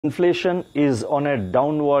inflation is on a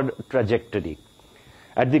downward trajectory.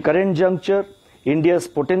 At the current juncture, India's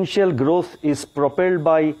potential growth is propelled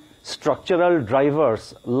by structural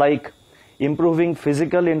drivers like improving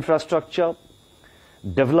physical infrastructure,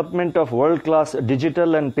 development of world-class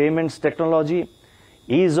digital and payments technology,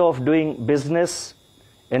 ease of doing business,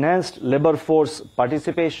 enhanced labor force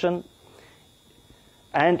participation,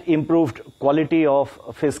 and improved quality of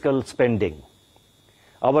fiscal spending.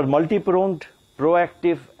 Our multi-pronged,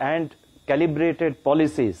 proactive and calibrated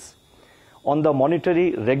policies on the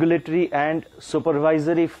monetary, regulatory and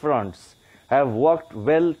supervisory fronts have worked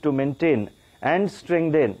well to maintain and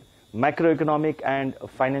strengthen macroeconomic and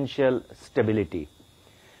financial stability.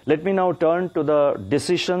 Let me now turn to the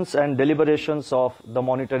decisions and deliberations of the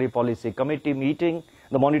Monetary Policy Committee meeting,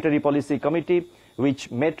 the Monetary Policy Committee, which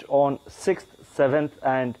met on 6th, 7th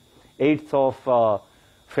and 8th of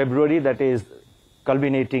February, that is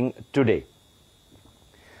culminating today.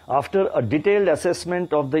 After a detailed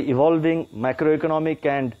assessment of the evolving macroeconomic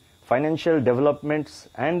and financial developments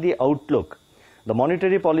and the outlook, the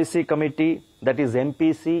Monetary Policy Committee, that is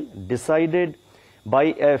MPC, decided by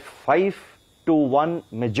a 5-to-1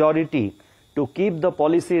 majority to keep the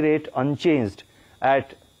policy rate unchanged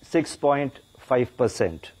at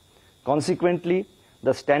 6.5%. Consequently,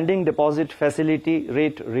 the standing deposit facility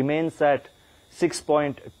rate remains at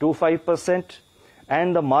 6.25%,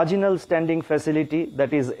 and the marginal standing facility,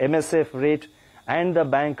 that is MSF rate, and the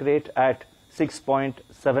bank rate at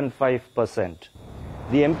 6.75%.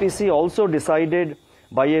 The MPC also decided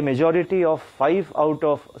by a majority of 5 out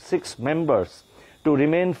of 6 members to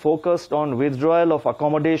remain focused on withdrawal of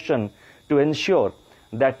accommodation to ensure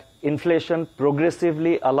that inflation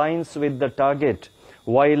progressively aligns with the target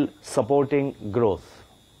while supporting growth.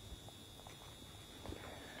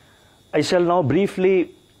 I shall now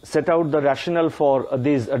briefly set out the rationale for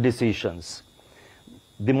these decisions.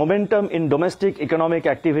 The momentum in domestic economic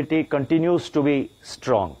activity continues to be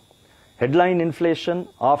strong. Headline inflation,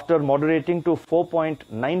 after moderating to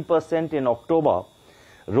 4.9% in October,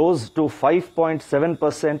 rose to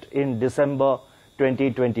 5.7% in December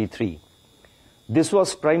 2023. This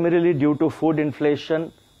was primarily due to food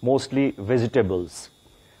inflation, mostly vegetables.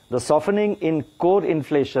 The softening in core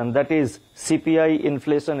inflation, that is CPI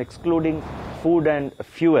inflation excluding food and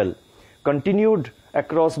fuel, continued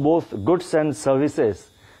across both goods and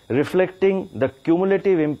services, reflecting the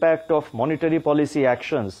cumulative impact of monetary policy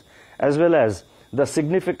actions as well as the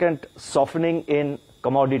significant softening in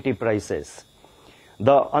commodity prices.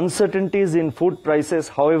 The uncertainties in food prices,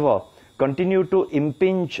 however, continue to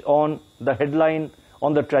impinge on the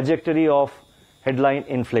trajectory of headline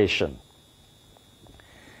inflation.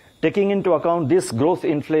 Taking into account this growth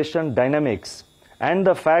inflation dynamics and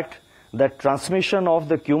the fact that transmission of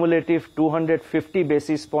the cumulative 250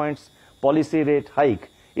 basis points policy rate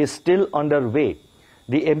hike is still underway,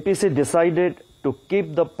 the MPC decided to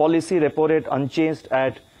keep the policy repo rate unchanged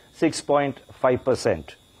at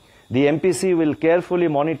 6.5%. The MPC will carefully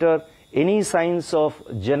monitor any signs of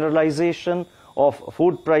generalization of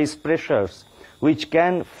food price pressures which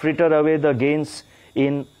can fritter away the gains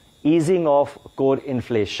in easing of core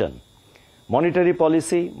inflation. Monetary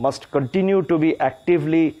policy must continue to be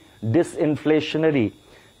actively disinflationary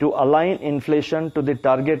to align inflation to the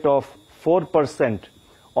target of 4%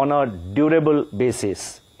 on a durable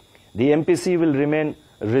basis. The MPC will remain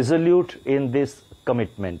resolute in this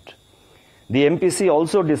commitment. The MPC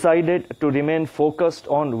also decided to remain focused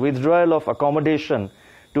on withdrawal of accommodation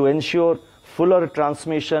to ensure fuller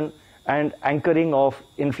transmission and anchoring of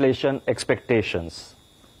inflation expectations.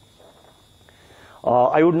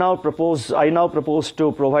 I now propose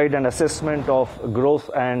to provide an assessment of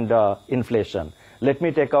growth and inflation. Let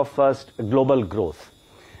me take up first global growth.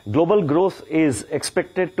 Global growth is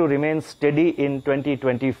expected to remain steady in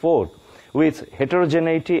 2024 with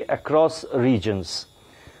heterogeneity across regions.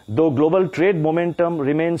 Though global trade momentum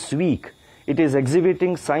remains weak, it is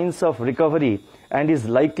exhibiting signs of recovery and is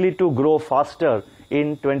likely to grow faster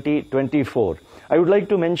in 2024. I would like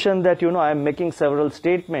to mention that, I am making several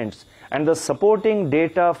statements, and the supporting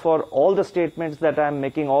data for all the statements that I am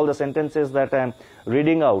making, all the sentences that I am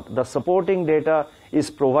reading out, the supporting data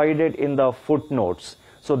is provided in the footnotes.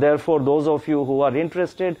 So therefore, those of you who are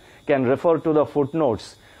interested can refer to the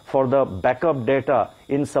footnotes for the backup data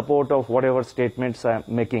in support of whatever statements I am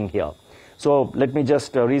making here. So let me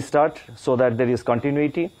just restart so that there is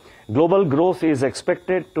continuity. Global growth is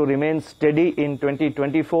expected to remain steady in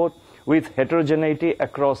 2024 with heterogeneity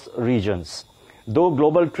across regions. Though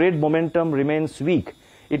global trade momentum remains weak,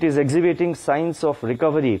 it is exhibiting signs of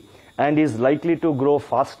recovery and is likely to grow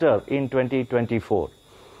faster in 2024.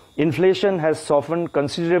 Inflation has softened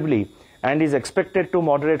considerably and is expected to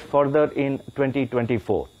moderate further in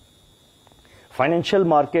 2024. Financial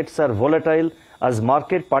markets are volatile as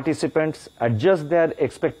market participants adjust their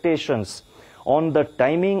expectations on the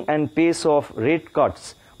timing and pace of rate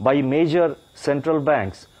cuts by major central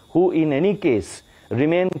banks, who in any case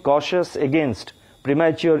remain cautious against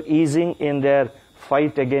premature easing in their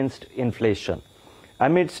fight against inflation.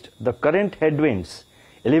 Amidst the current headwinds,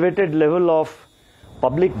 elevated level of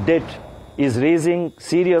public debt is raising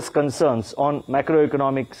serious concerns on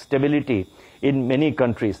macroeconomic stability in many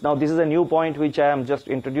countries. Now, this is a new point which I am just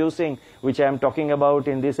introducing, which I am talking about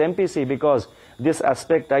in this MPC, because this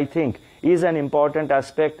aspect, I think, is an important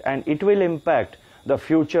aspect, and it will impact the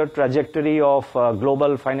future trajectory of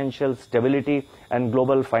global financial stability and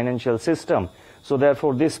global financial system. So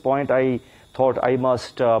therefore, this point I thought I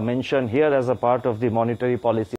must mention here as a part of the monetary policy.